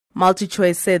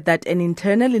Multichoice said that an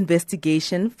internal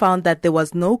investigation found that there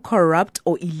was no corrupt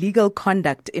or illegal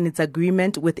conduct in its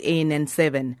agreement with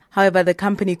ANN7. However, the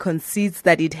company concedes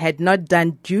that it had not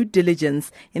done due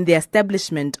diligence in the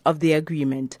establishment of the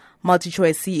agreement.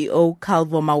 Multichoice CEO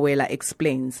Calvo Mawela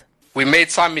explains. We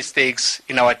made some mistakes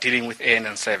in our dealing with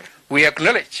ANN7. We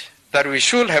acknowledge that we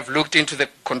should have looked into the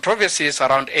controversies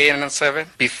around ANN7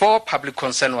 before public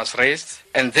concern was raised,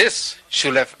 and this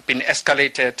should have been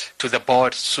escalated to the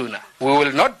board sooner. We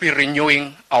will not be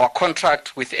renewing our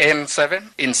contract with ANN7.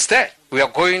 Instead, we are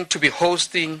going to be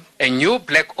hosting a new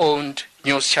black-owned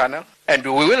news channel, and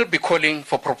we will be calling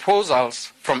for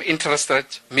proposals from interested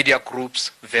media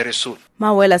groups very soon.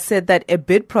 Mawela said that a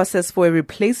bid process for a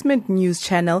replacement news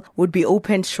channel would be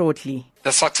opened shortly.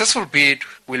 The successful bid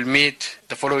will meet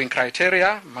the following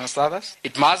criteria, amongst others.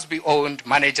 It must be owned,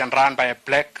 managed and run by a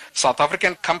black South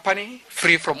African company,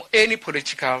 free from any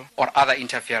political or other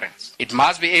interference. It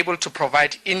must be able to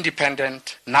provide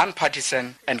independent,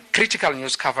 non-partisan and critical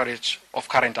news coverage of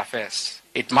current affairs.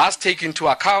 It must take into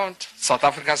account South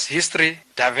Africa's history,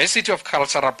 diversity of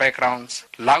cultural backgrounds,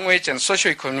 language and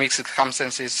socio-economic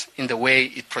circumstances in the way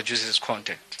it produces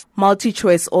content.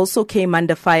 Multichoice also came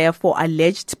under fire for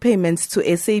alleged payments to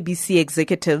SABC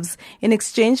executives in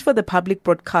exchange for the public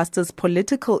broadcaster's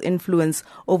political influence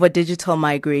over digital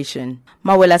migration.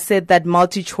 Mawela said that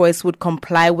Multichoice would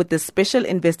comply with the Special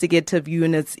Investigative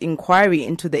Unit's inquiry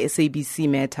into the SABC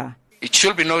matter. It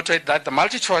should be noted that the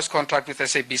Multichoice contract with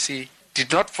SABC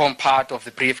did not form part of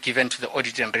the brief given to the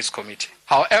Audit and Risk Committee.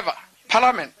 However,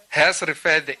 Parliament has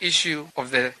referred the issue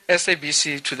of the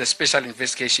SABC to the Special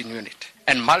Investigation Unit,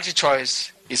 and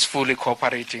Multichoice is fully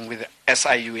cooperating with the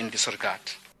SIU in this regard.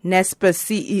 Naspers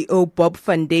CEO Bob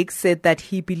van Dijk said that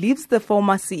he believes the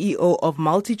former CEO of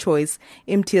Multichoice,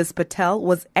 Imtiaz Patel,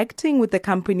 was acting with the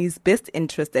company's best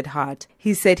interest at heart.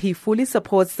 He said he fully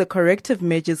supports the corrective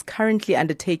measures currently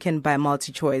undertaken by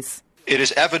Multichoice. It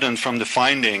is evident from the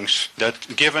findings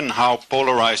that given how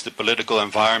polarized the political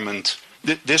environment,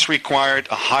 this required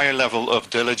a higher level of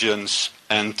diligence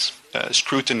and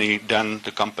scrutiny than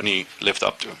the company lived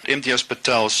up to. Imtiaz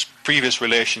Patel's previous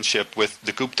relationship with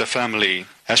the Gupta family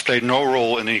has played no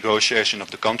role in the negotiation of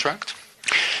the contract.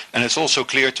 And it's also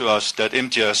clear to us that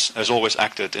Imtiaz has always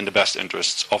acted in the best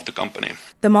interests of the company.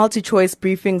 The Multichoice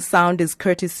briefing sound is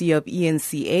courtesy of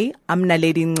ENCA. I'm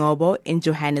Naledi Ngcobo in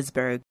Johannesburg.